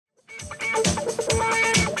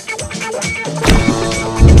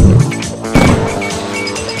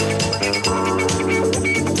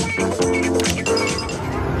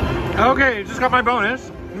got my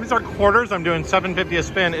bonus. These are quarters. I'm doing $7.50 a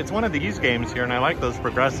spin. It's one of these games here, and I like those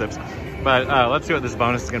progressives. But let's see what this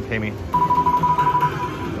bonus is gonna pay me.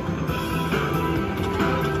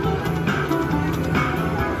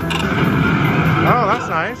 Oh, that's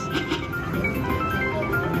nice.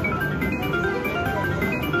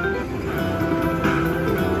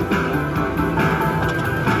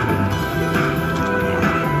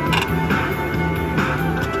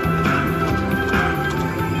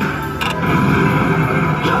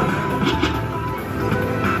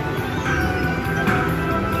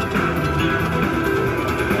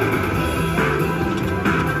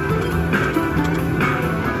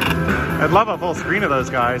 I'd love a full screen of those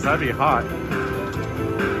guys. That'd be hot.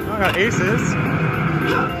 I got aces.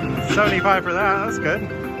 75 for that. That's good.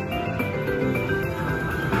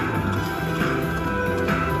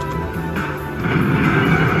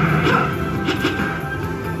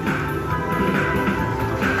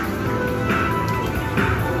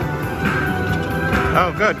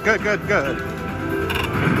 Oh, good, good, good, good.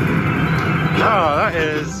 Oh, that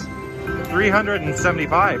is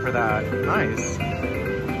 375 for that. Nice.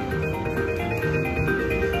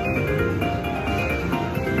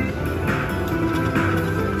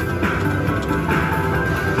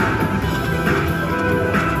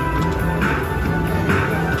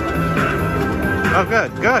 Oh,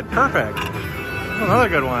 good, good, perfect. Another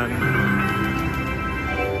good one.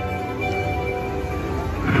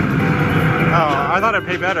 Oh, I thought it'd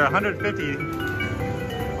pay better. 150.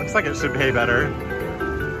 Looks like it should pay better.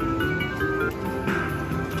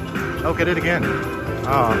 Oh, get it again.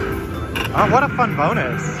 Oh, oh, what a fun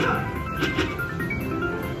bonus.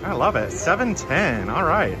 I love it. 710. All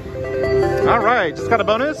right. All right, just got a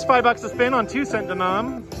bonus. $5 a spin on 2-cent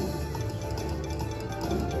denom.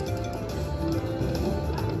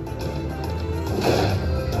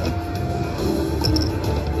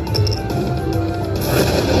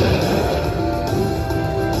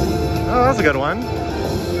 Oh, that's a good one.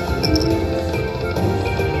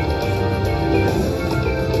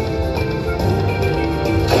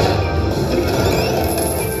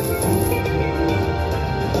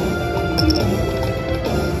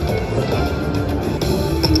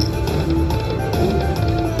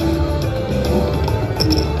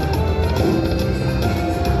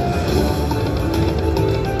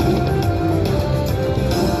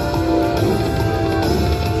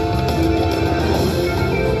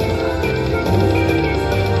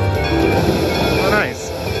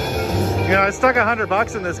 I stuck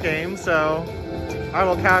 $100 in this game, so I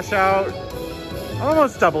will cash out,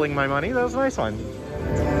 almost doubling my money. That was a nice one.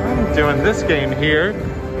 I'm doing this game here,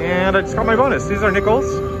 and I just got my bonus. These are nickels.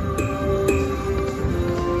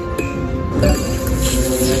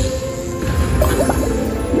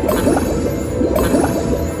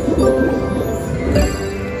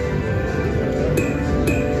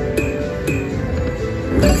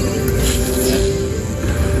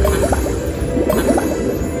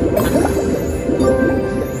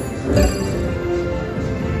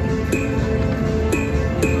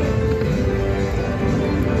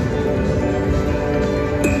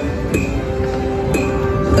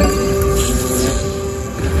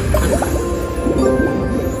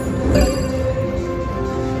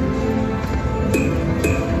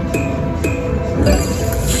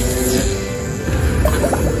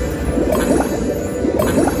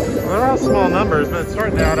 Small numbers, but it's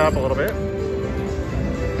starting to add up a little bit.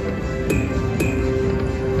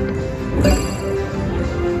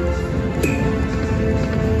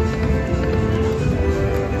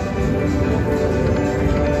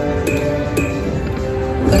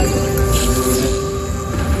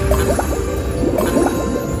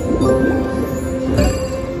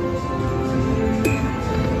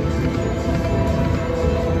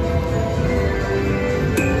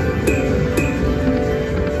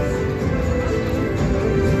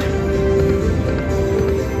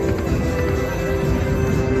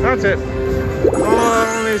 That's it.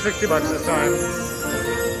 Oh, only $60 this time.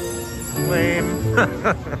 Lame.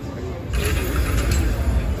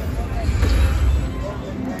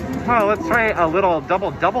 Oh, let's try a little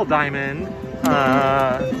double diamond.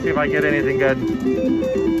 See if I get anything good.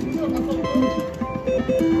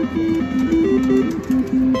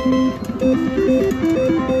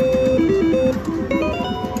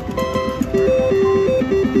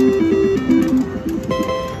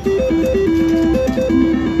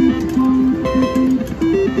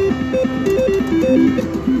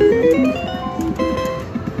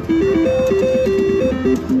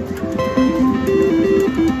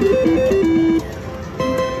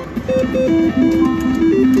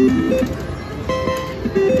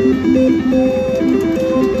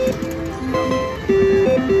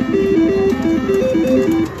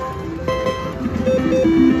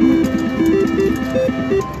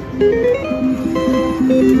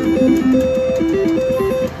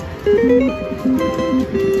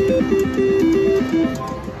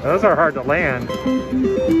 Those are hard to land.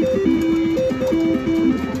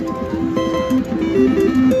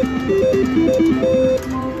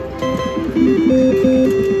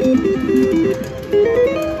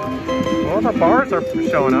 Well, the bars are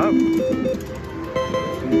showing up.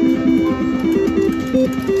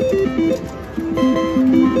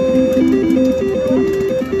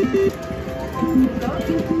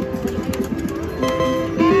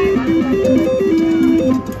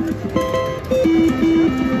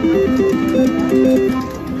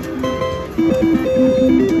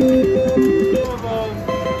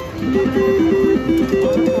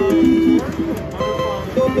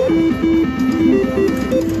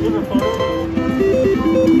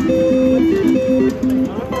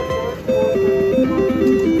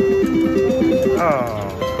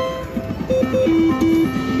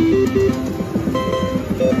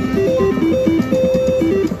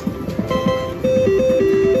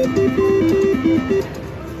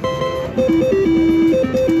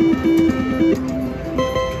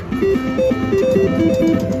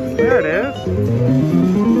 There it is.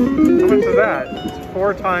 How much is that? It's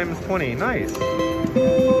 4 times 20. Nice.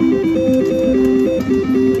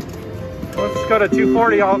 Let's go to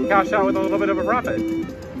 240. I'll cash out with a little bit of a profit.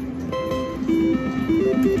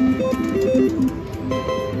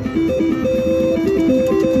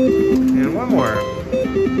 And one more.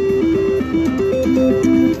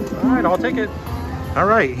 All right, I'll take it. All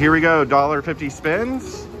right, here we go. $1.50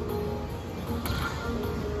 spins.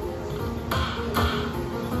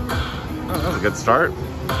 Oh, that was a good start.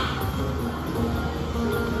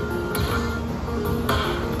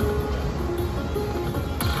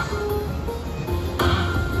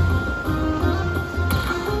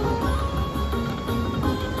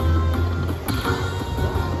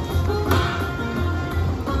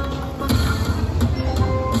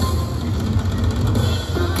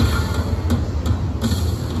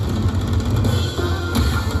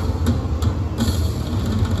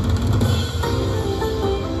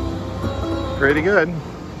 Pretty good.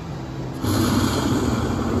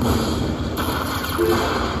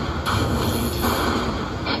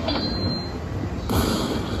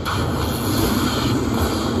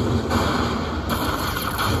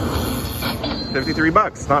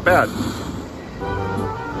 $53, not bad.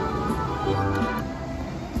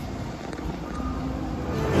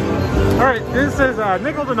 All right, this is a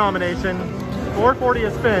nickel denomination, $4.40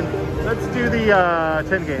 a spin. Let's do the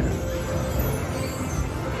 10 games.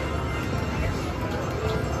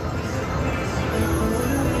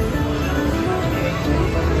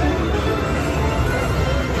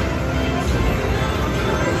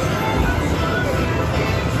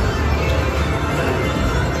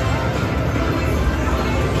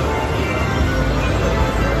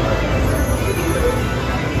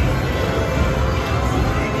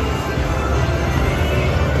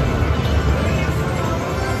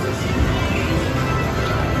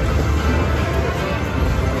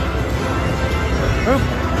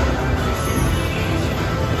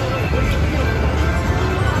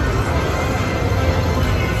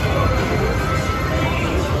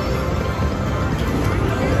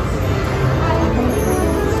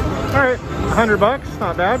 $100,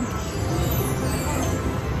 not bad.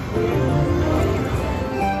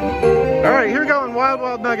 All right, here we go on Wild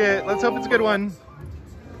Wild Nugget. Let's hope it's a good one.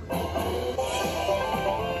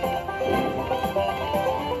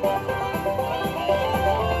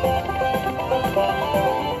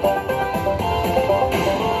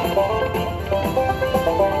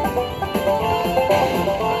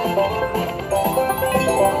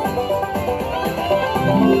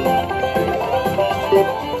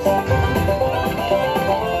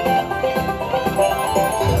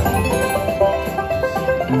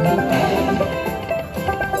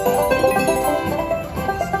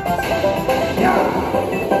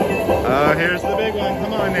 Here's the big one.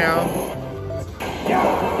 Come on now.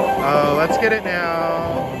 Oh, let's get it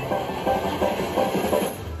now.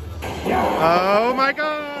 Oh my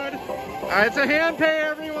God. It's a hand pay,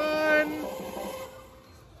 everyone.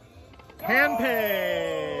 Hand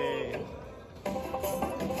pay.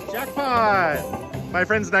 Jackpot. My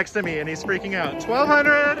friend's next to me and he's freaking out.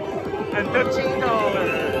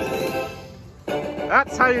 $1,215.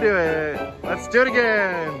 That's how you do it. Let's do it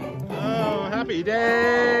again. Oh, happy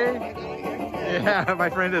day. Yeah, my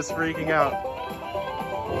friend is freaking out.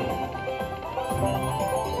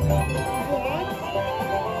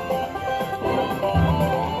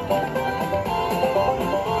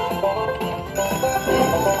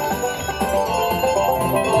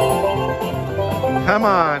 Come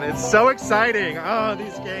on, it's so exciting. Oh,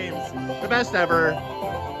 these games, the best ever.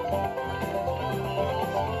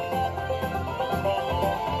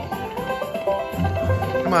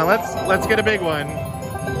 Come on, let's get a big one.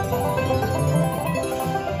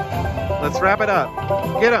 Let's wrap it up.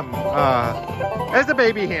 Get him. As a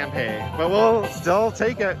baby hand pay, but we'll still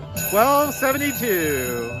take it.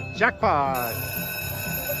 1272 jackpot.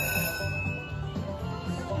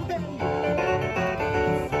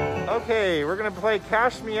 Okay, we're gonna play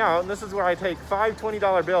Cash Me Out, and this is where I take 5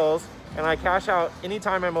 $20 bills and I cash out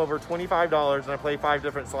anytime I'm over $25, and I play 5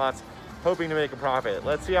 different slots, hoping to make a profit.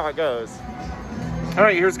 Let's see how it goes. All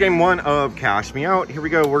right, here's game 1 of Cash Me Out. Here we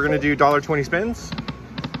go. We're gonna do $1.20 spins.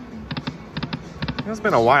 It's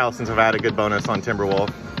been a while since I've had a good bonus on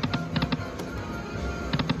Timberwolf.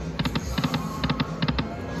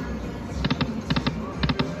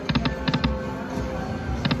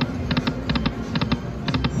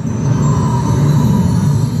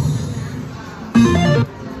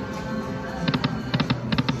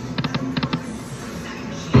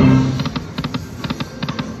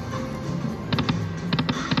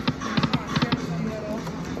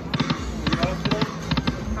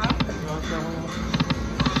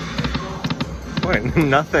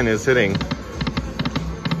 Nothing is hitting.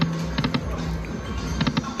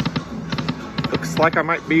 Looks like I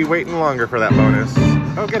might be waiting longer for that bonus.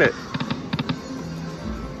 Oh, get it.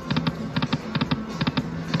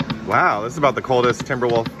 Wow, this is about the coldest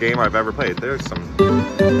Timberwolf game I've ever played. There's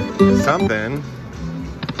something.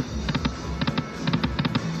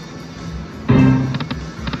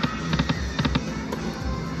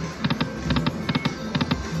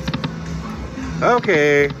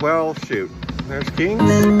 Okay, well, shoot. There's kings.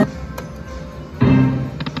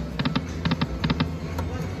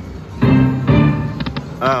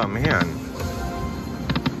 Oh, man.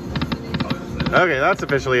 Okay, that's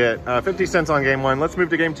officially it. 50 cents on game 1. Let's move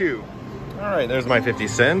to game 2. All right, there's my 50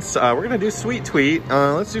 cents. We're going to do Sweet Tweet.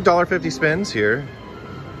 Let's do $1.50 spins here.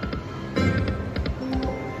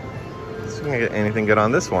 Let's see if we can get anything good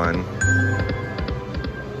on this one.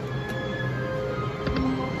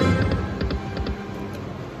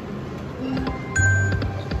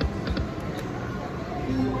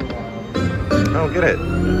 Oh, get it.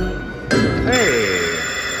 Hey.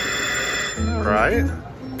 All right.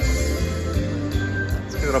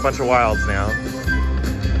 Let's give it a bunch of wilds now.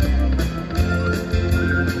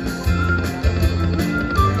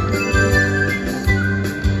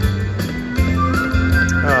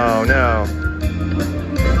 Oh, no.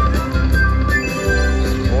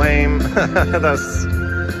 Lame. That's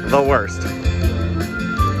the worst.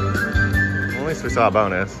 At least we saw a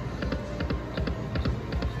bonus.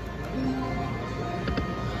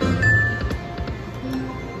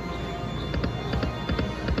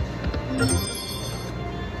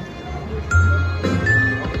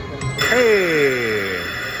 Hey,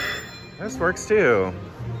 this works too.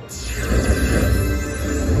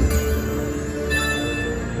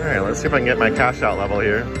 All right, let's see if I can get my cash out level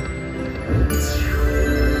here.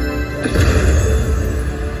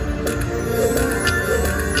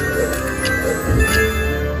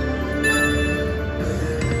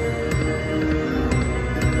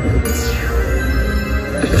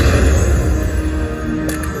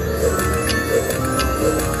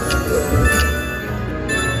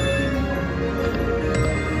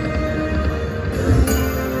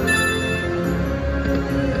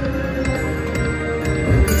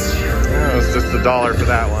 $1 for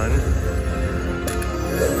that one.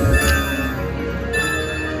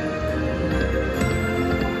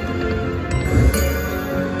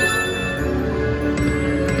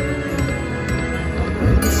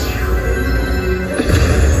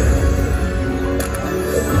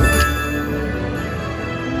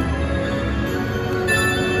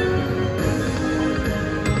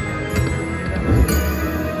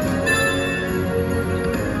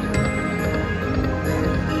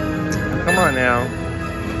 Come on now.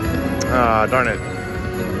 Ah, darn it.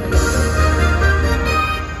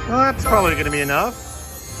 Well, that's probably going to be enough.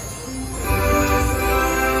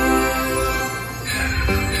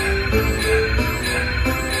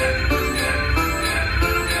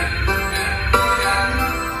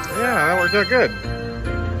 Yeah, that worked out good.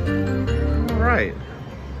 All right.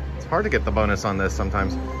 It's hard to get the bonus on this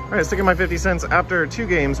sometimes. All right, sticking my 50 cents. After 2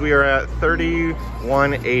 games, we are at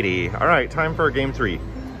 31.80. All right, time for game 3.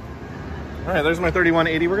 All right, there's my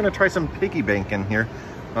 31.80. We're gonna try some piggy bank in here.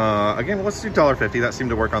 Again, let's do $1.50. That seemed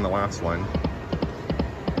to work on the last one.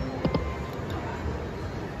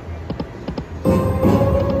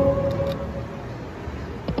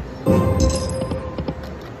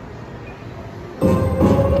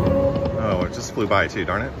 Oh, it just flew by too,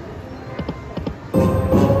 darn it.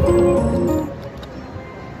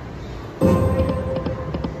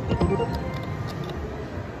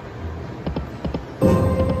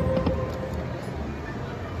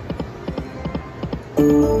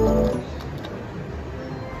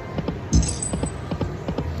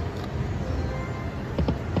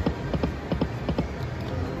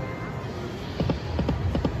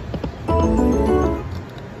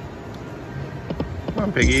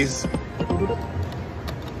 on, piggies.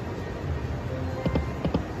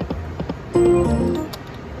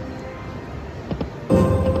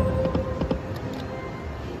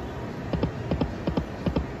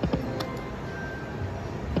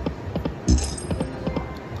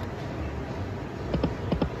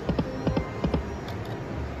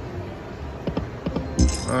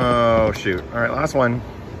 Oh, shoot. All right, last one.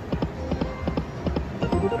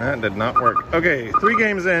 That did not work. Okay, 3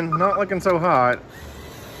 games in, not looking so hot.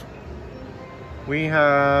 We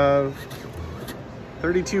have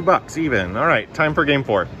 32 bucks even. All right, time for game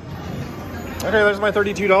 4. Okay, there's my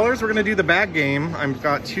 $32. We're gonna do the bag game. I've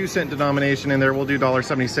got 2-cent denomination in there. We'll do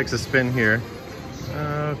 $1.76 a spin here.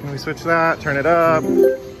 Can we switch that? Turn it up.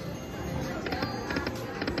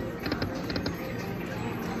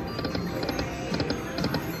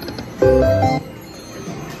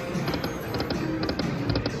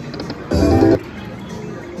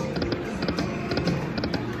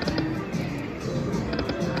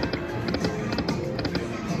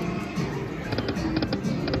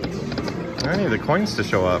 I need the coins to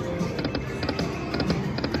show up.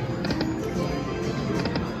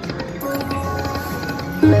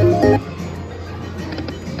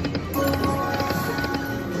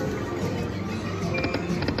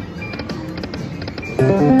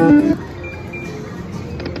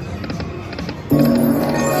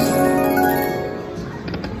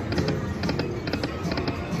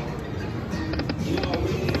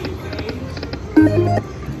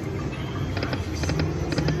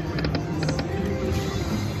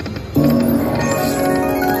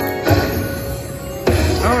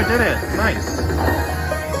 Did it. Nice.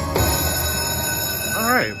 All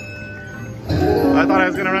right. I thought I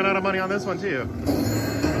was going to run out of money on this one too. If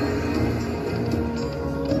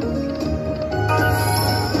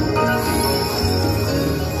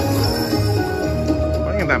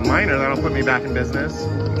I get that miner, that'll put me back in business.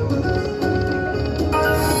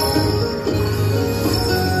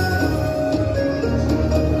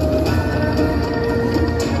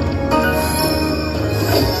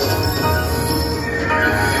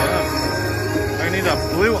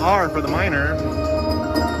 Blue R for the miner.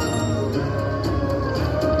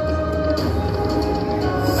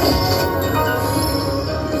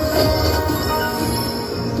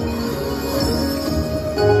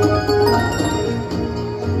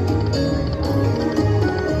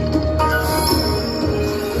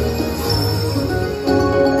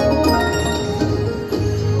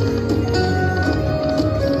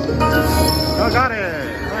 Oh, got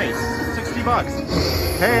it. Nice. 60 bucks.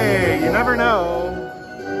 Hey, you never know.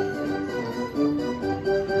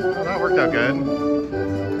 Worked out good.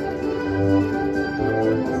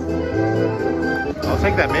 I'll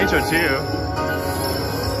take that Macho too.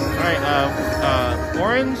 All right,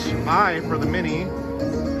 orange I for the mini.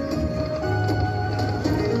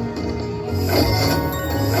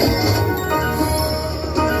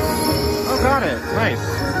 Oh, got it. Nice.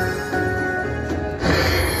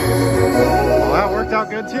 Well, that worked out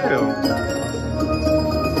good too.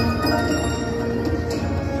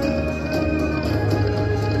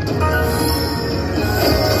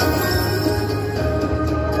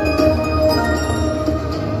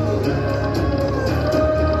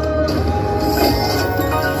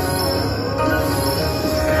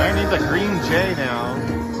 J now.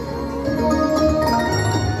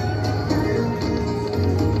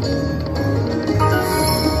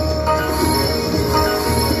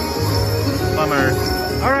 Bummer.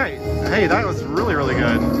 All right. Hey, that was really, really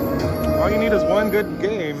good. All you need is one good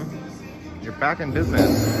game. You're back in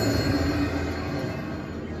business.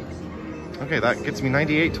 Okay, that gets me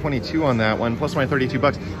 98.22 on that one, plus my 32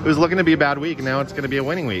 bucks. It was looking to be a bad week, and now it's going to be a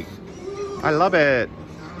winning week. I love it.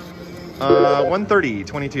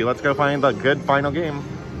 130.22. Let's go find the good final game.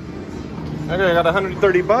 Okay, I got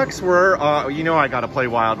 130 bucks. We're, you know, I got to play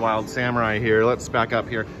Wild Wild Samurai here. Let's back up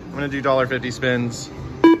here. I'm going to do $1.50 spins.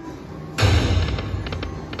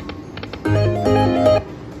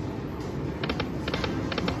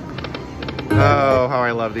 Oh, how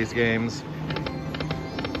I love these games.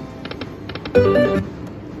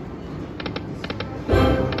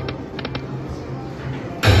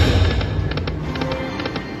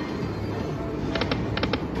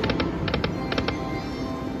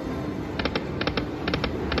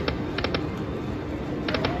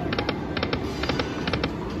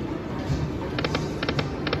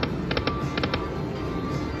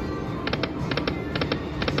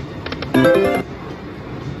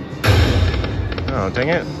 Oh, dang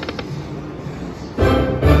it.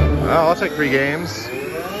 Well, I'll take 3 games.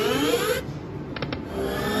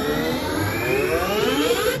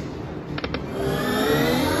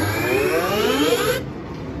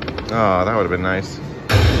 Oh, that would have been nice.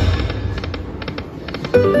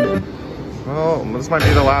 Oh, this might be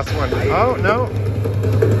the last one. Oh, no.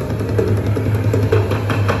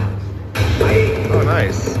 Oh,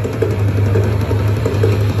 nice.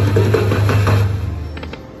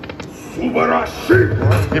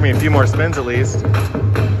 Well, give me a few more spins at least.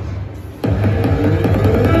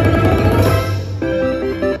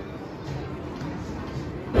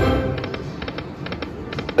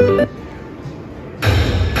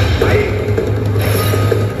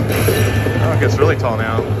 Oh, it gets really tall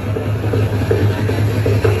now.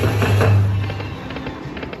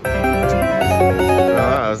 Oh,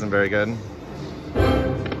 that wasn't very good.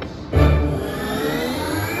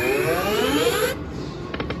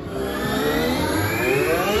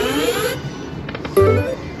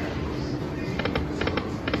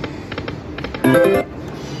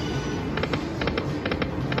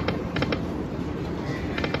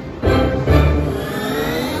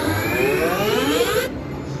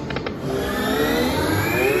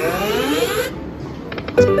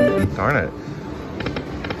 Darn it.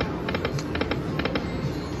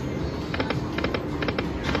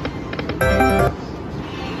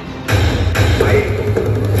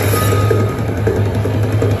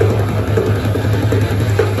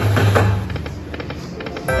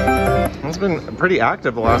 It's been pretty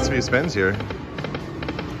active the last few spins here.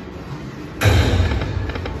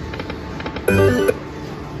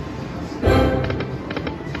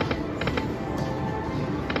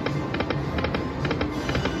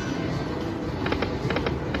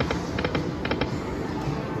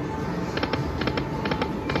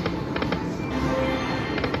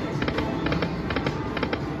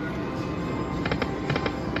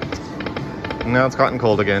 Now it's cotton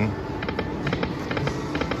cold again.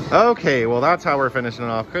 Okay, well that's how we're finishing it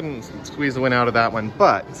off. Couldn't squeeze the win out of that one,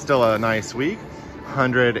 but still a nice week.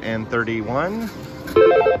 131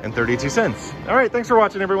 and 32 cents. All right, thanks for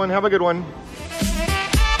watching everyone. Have a good one.